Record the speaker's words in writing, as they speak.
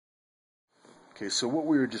Okay, so what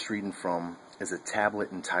we were just reading from is a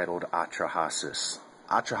tablet entitled Atrahasis.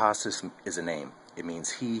 Atrahasis is a name. It means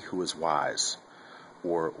he who is wise,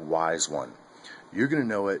 or wise one. You're going to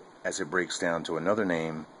know it as it breaks down to another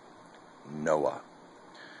name, Noah.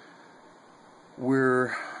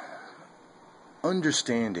 We're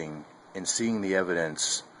understanding and seeing the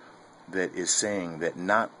evidence that is saying that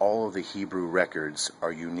not all of the Hebrew records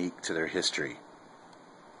are unique to their history.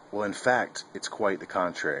 Well, in fact, it's quite the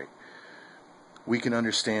contrary. We can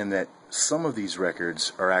understand that some of these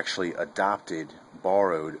records are actually adopted,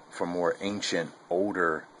 borrowed from more ancient,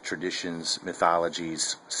 older traditions,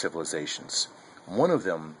 mythologies, civilizations. One of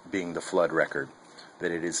them being the flood record,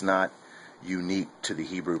 that it is not unique to the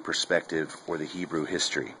Hebrew perspective or the Hebrew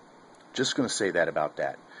history. Just going to say that about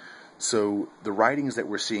that. So the writings that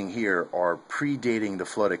we're seeing here are predating the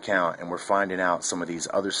flood account, and we're finding out some of these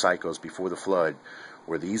other cycles before the flood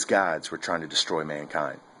where these gods were trying to destroy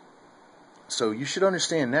mankind. So you should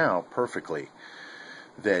understand now perfectly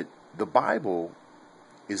that the Bible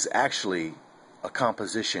is actually a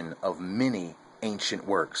composition of many ancient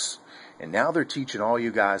works. And now they're teaching all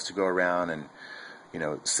you guys to go around and,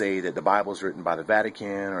 say that the Bible is written by the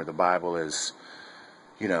Vatican, or the Bible is,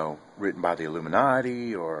 written by the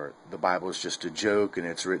Illuminati, or the Bible is just a joke and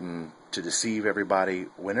it's written to deceive everybody.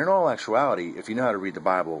 When in all actuality, if you know how to read the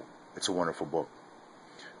Bible, it's a wonderful book.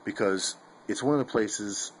 Because it's one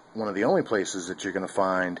of the only places that you're going to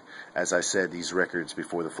find, as I said, these records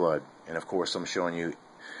before the flood. And of course, I'm showing you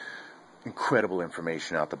incredible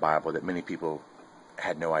information out the Bible that many people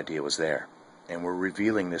had no idea was there. And we're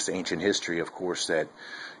revealing this ancient history, of course, that,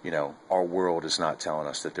 our world is not telling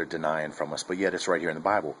us, that they're denying from us. But yet it's right here in the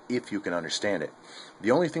Bible, if you can understand it.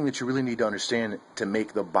 The only thing that you really need to understand to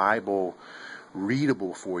make the Bible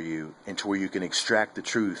readable for you and to where you can extract the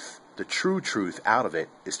truth, the true truth out of it,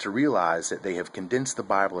 is to realize that they have condensed the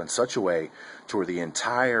Bible in such a way to where the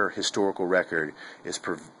entire historical record is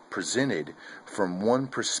presented from one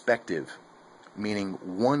perspective, meaning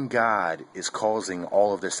one God is causing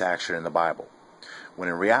all of this action in the Bible, when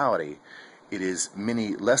in reality it is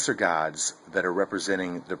many lesser gods that are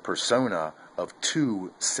representing the persona of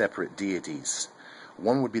two separate deities.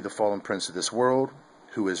 One would be the fallen prince of this world,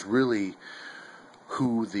 who is really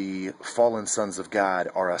who the fallen sons of God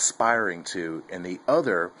are aspiring to, and the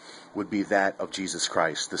other would be that of Jesus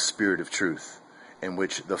Christ, the Spirit of truth, in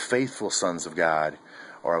which the faithful sons of God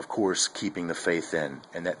are, of course, keeping the faith in,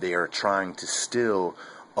 and that they are trying to still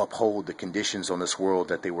uphold the conditions on this world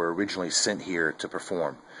that they were originally sent here to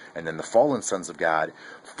perform. And then the fallen sons of God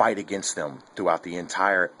fight against them throughout the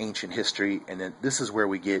entire ancient history. And then this is where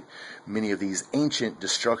we get many of these ancient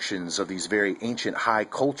destructions of these very ancient high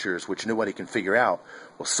cultures, which nobody can figure out.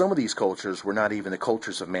 Well, some of these cultures were not even the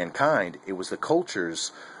cultures of mankind. It was the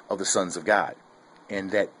cultures of the sons of God.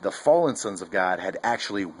 And that the fallen sons of God had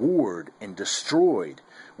actually warred and destroyed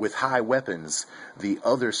with high weapons the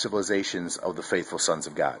other civilizations of the faithful sons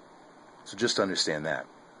of God. So just understand that.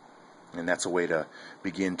 And that's a way to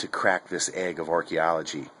begin to crack this egg of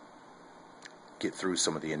archaeology, get through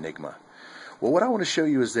some of the enigma. Well, what I want to show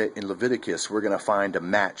you is that in Leviticus, we're going to find a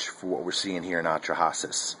match for what we're seeing here in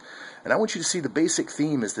Atrahasis. And I want you to see the basic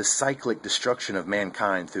theme is this cyclic destruction of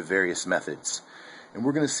mankind through various methods. And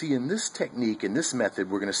we're going to see in this technique, in this method,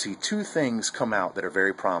 we're going to see two things come out that are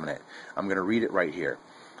very prominent. I'm going to read it right here.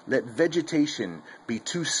 Let vegetation be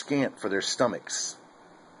too scant for their stomachs.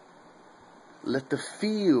 Let the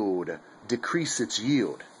field decrease its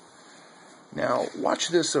yield. Now, watch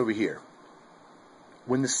this over here.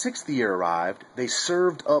 When the 6th year arrived, they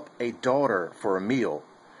served up a daughter for a meal,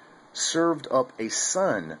 served up a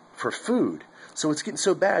son for food. So it's getting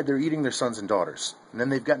so bad, they're eating their sons and daughters. And then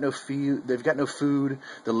they've got no food.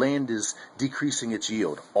 The land is decreasing its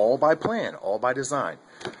yield. All by plan, all by design.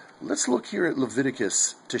 Let's look here at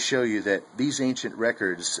Leviticus to show you that these ancient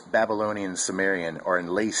records, Babylonian and Sumerian, are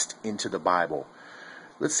enlaced into the Bible.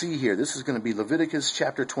 Let's see here. This is going to be Leviticus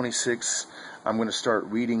chapter 26. I'm going to start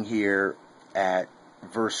reading here at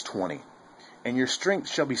verse 20. And your strength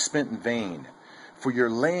shall be spent in vain, for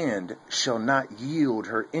your land shall not yield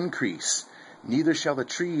her increase, neither shall the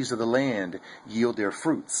trees of the land yield their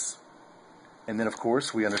fruits. And then, of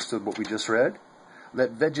course, we understood what we just read.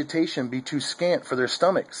 Let vegetation be too scant for their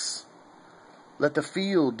stomachs. Let the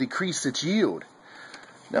field decrease its yield.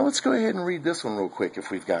 Now let's go ahead and read this one real quick if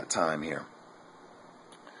we've got time here.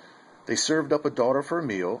 They served up a daughter for a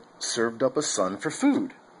meal, served up a son for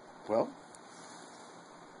food. Well,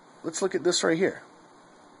 let's look at this right here.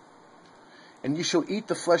 And you shall eat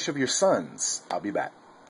the flesh of your sons. I'll be back.